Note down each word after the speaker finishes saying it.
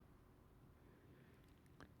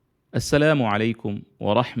السلام عليكم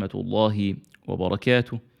ورحمة الله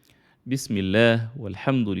وبركاته. بسم الله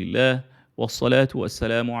والحمد لله والصلاة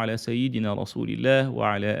والسلام على سيدنا رسول الله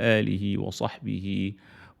وعلى آله وصحبه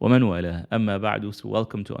ومن والاه. أما بعد, so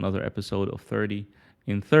welcome to another episode of 30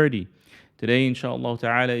 in 30. Today, inshallah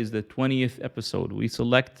ta'ala, is the 20th episode. We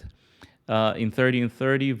select in 30 in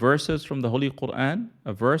 30 verses from the Holy Quran,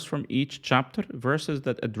 a verse from each chapter, verses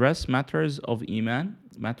that address matters of Iman,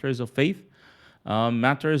 matters of faith,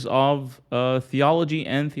 matters of theology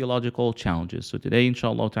and theological challenges. So today,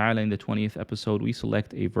 inshallah ta'ala, in the 20th episode, we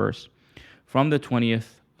select a verse from the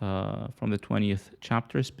 20th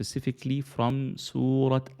chapter, specifically from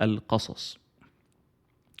Surah Al-Qasas.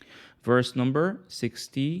 Verse number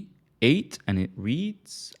 68, and it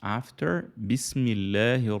reads after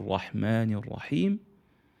Bismillahir Rahmanir Rahim.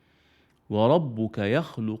 وَرَبُّكَ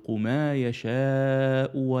يَخْلُقُ مَا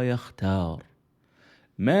يَشَاءُ وَيَخْتَارُ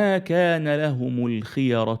ما كان لهم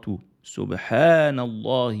الخيرة سبحان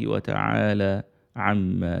الله وتعالى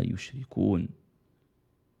عما يشركون.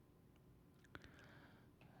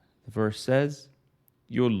 The verse says,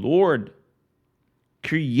 your Lord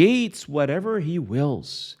creates whatever He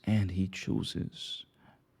wills and He chooses.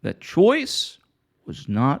 That choice was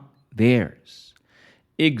not theirs.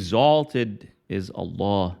 Exalted is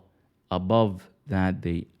Allah above that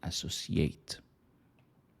they associate.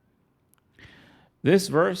 This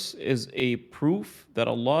verse is a proof that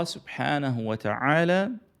Allah subhanahu wa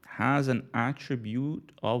ta'ala has an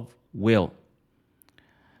attribute of will.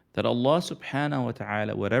 That Allah subhanahu wa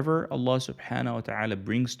ta'ala, whatever Allah subhanahu wa ta'ala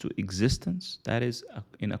brings to existence, that is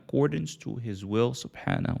in accordance to His will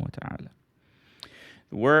subhanahu wa ta'ala.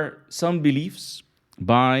 There were some beliefs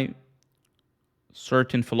by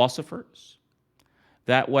certain philosophers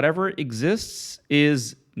that whatever exists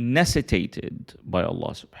is necessitated by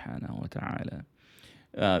Allah subhanahu wa ta'ala.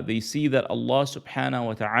 They see that Allah subhanahu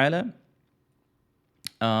wa ta'ala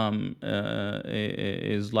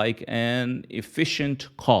is like an efficient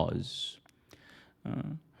cause.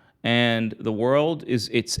 And the world is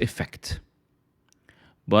its effect.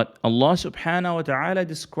 But Allah subhanahu wa ta'ala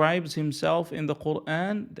describes Himself in the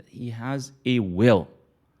Quran that He has a will.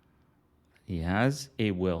 He has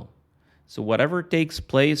a will. So whatever takes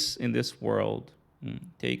place in this world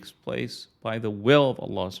takes place by the will of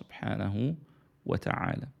Allah subhanahu wa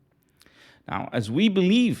ta'ala. Now, as we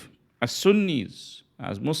believe as Sunnis,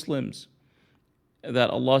 as Muslims, that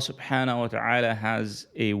Allah subhanahu wa ta'ala has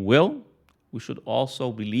a will, we should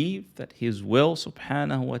also believe that His will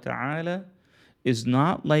subhanahu wa ta'ala is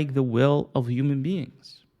not like the will of human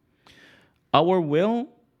beings. Our will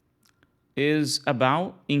is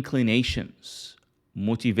about inclinations,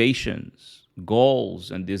 motivations, goals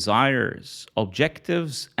and desires,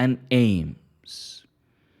 objectives and aims.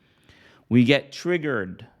 We get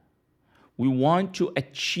triggered. We want to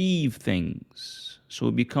achieve things. So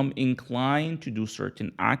we become inclined to do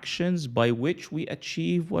certain actions by which we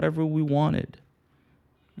achieve whatever we wanted.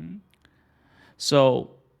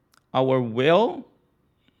 So our will,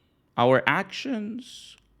 our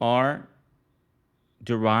actions are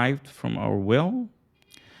derived from our will,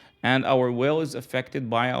 and our will is affected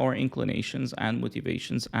by our inclinations and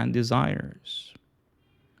motivations and desires.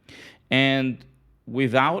 And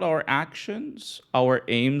without our actions, our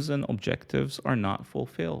aims and objectives are not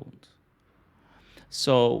fulfilled.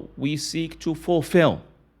 So we seek to fulfill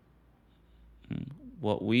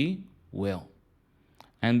what we will.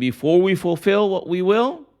 And before we fulfill what we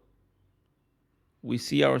will, we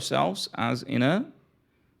see ourselves as in a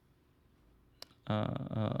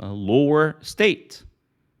lower state.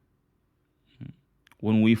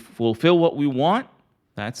 When we fulfill what we want,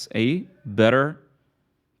 that's a better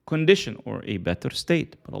condition or a better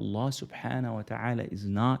state. But Allah subhanahu wa ta'ala is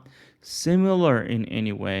not similar in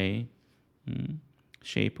any way,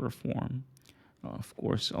 shape or form. Of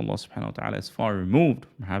course, Allah subhanahu wa ta'ala is far removed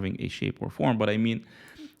from having a shape or form, but I mean,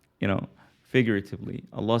 figuratively,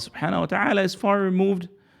 Allah subhanahu wa ta'ala is far removed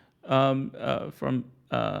from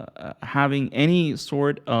having any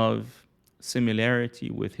sort of similarity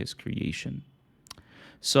with His creation.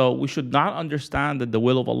 So we should not understand that the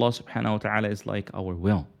will of Allah subhanahu wa ta'ala is like our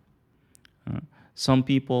will. Some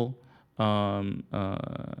people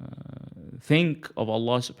think of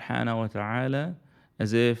Allah subhanahu wa ta'ala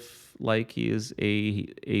as if like He is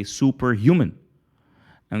a superhuman,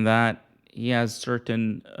 and that He has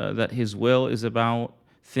certain, that His will is about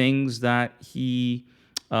things that He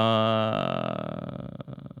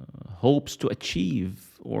hopes to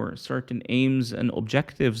achieve, or certain aims and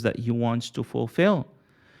objectives that He wants to fulfill.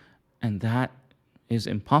 And that is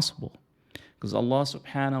impossible, because Allah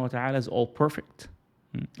subhanahu wa ta'ala is all perfect.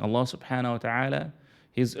 Allah subhanahu wa ta'ala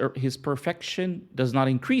His perfection does not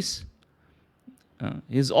increase.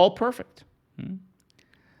 He's all perfect.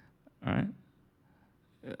 All right.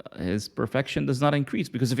 His perfection does not increase,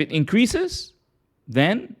 because if it increases,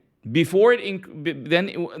 then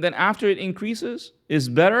then after it increases is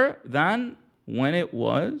better than when it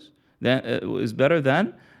was. Then it is better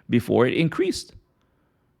than before it increased,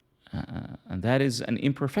 and that is an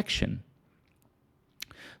imperfection.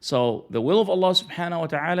 So the will of Allah subhanahu wa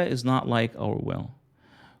ta'ala is not like our will.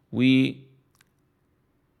 We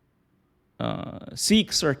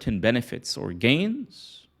seek certain benefits or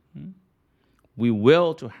gains. We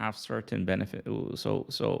will to have certain benefit. So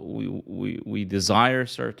we desire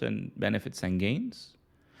certain benefits and gains.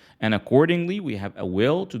 And accordingly, we have a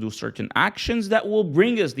will to do certain actions that will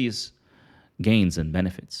bring us these gains and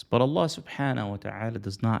benefits. But Allah subhanahu wa ta'ala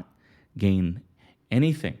does not gain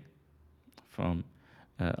anything from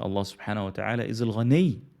Allah subhanahu wa ta'ala is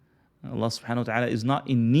al-ghani. Allah subhanahu wa ta'ala is not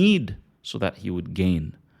in need so that He would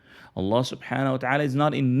gain. Allah subhanahu wa ta'ala is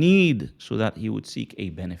not in need so that He would seek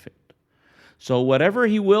a benefit. So whatever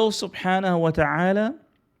He wills subhanahu wa ta'ala,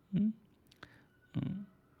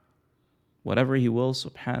 whatever He wills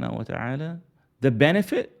subhanahu wa ta'ala, the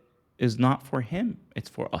benefit is not for Him, it's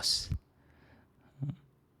for us.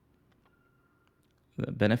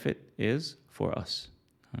 The benefit is for us.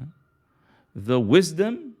 The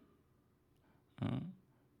wisdom,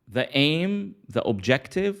 the aim, the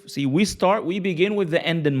objective. See, we begin with the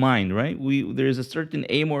end in mind, right? There is a certain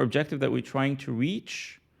aim or objective that we're trying to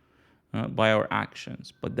reach by our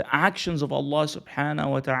actions. But the actions of Allah subhanahu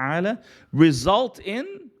wa ta'ala result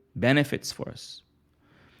in benefits for us.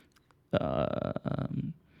 The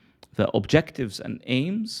objectives and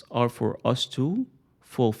aims are for us to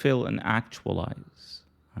fulfill and actualize.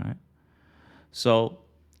 All right? So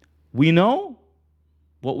we know,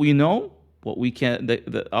 what we can,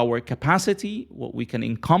 our capacity, what we can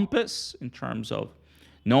encompass in terms of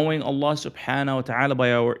knowing Allah subhanahu wa ta'ala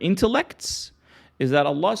by our intellects, is that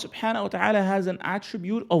Allah subhanahu wa ta'ala has an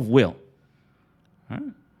attribute of will. Right?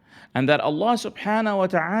 And that Allah subhanahu wa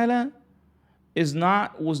ta'ala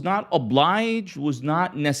was not obliged, was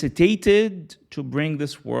not necessitated to bring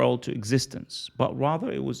this world to existence, but rather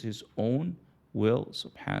it was His own will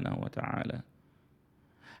subhanahu wa ta'ala.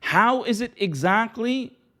 How is it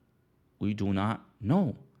exactly? We do not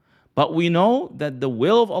know. But we know that the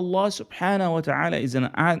will of Allah subhanahu wa ta'ala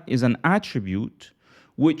is an attribute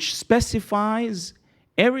which specifies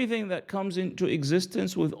everything that comes into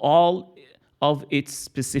existence with all of its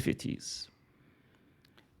specificities.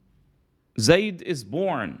 Zayd is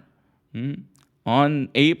born on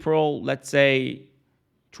April, let's say,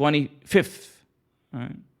 25th.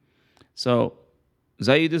 Right? So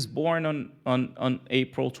Zayd is born on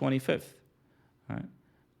April 25th. Right?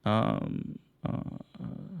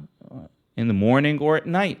 In the morning or at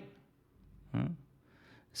night.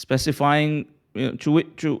 Specifying to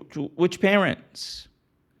which parents.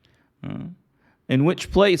 In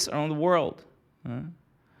which place around the world.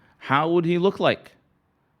 How would he look like?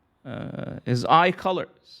 His eye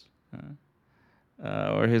colors.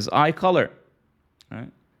 Or his eye color. Right?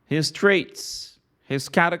 His traits. His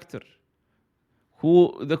character.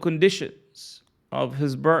 The conditions of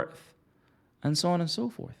his birth. And so on and so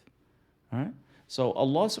forth. All right? So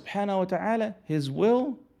Allah subhanahu wa ta'ala, His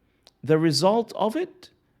will, the result of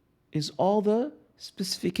it is all the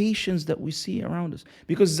specifications that we see around us.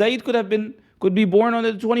 Because Zayd could be born on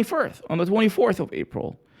the 24th of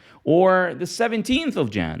April, or the 17th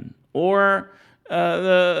of Jan, or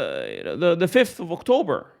the 5th of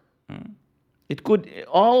October.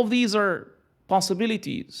 All of these are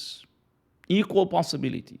possibilities, equal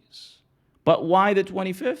possibilities. But why the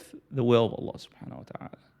 25th? The will of Allah subhanahu wa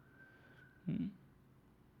ta'ala.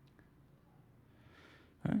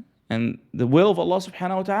 Right? And the will of Allah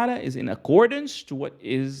subhanahu wa ta'ala is in accordance to what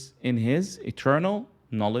is in His eternal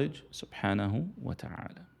knowledge subhanahu wa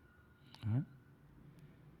ta'ala. Right?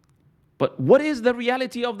 But what is the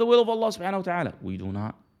reality of the will of Allah subhanahu wa ta'ala?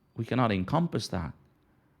 We cannot encompass that.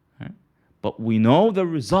 Right? But we know the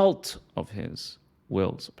result of His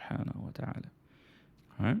will subhanahu wa ta'ala.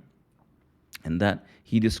 Right? And that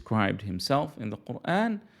He described Himself in the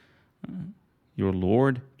Quran. Your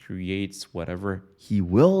Lord creates whatever He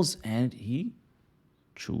wills and He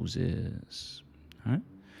chooses. Right?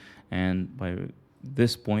 And by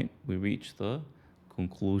this point, we reach the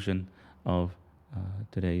conclusion of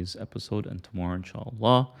today's episode. And tomorrow,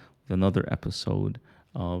 inshallah, with another episode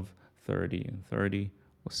of 30 and 30.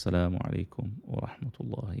 Wassalamu alaikum wa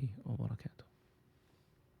rahmatullahi wa barakatuh.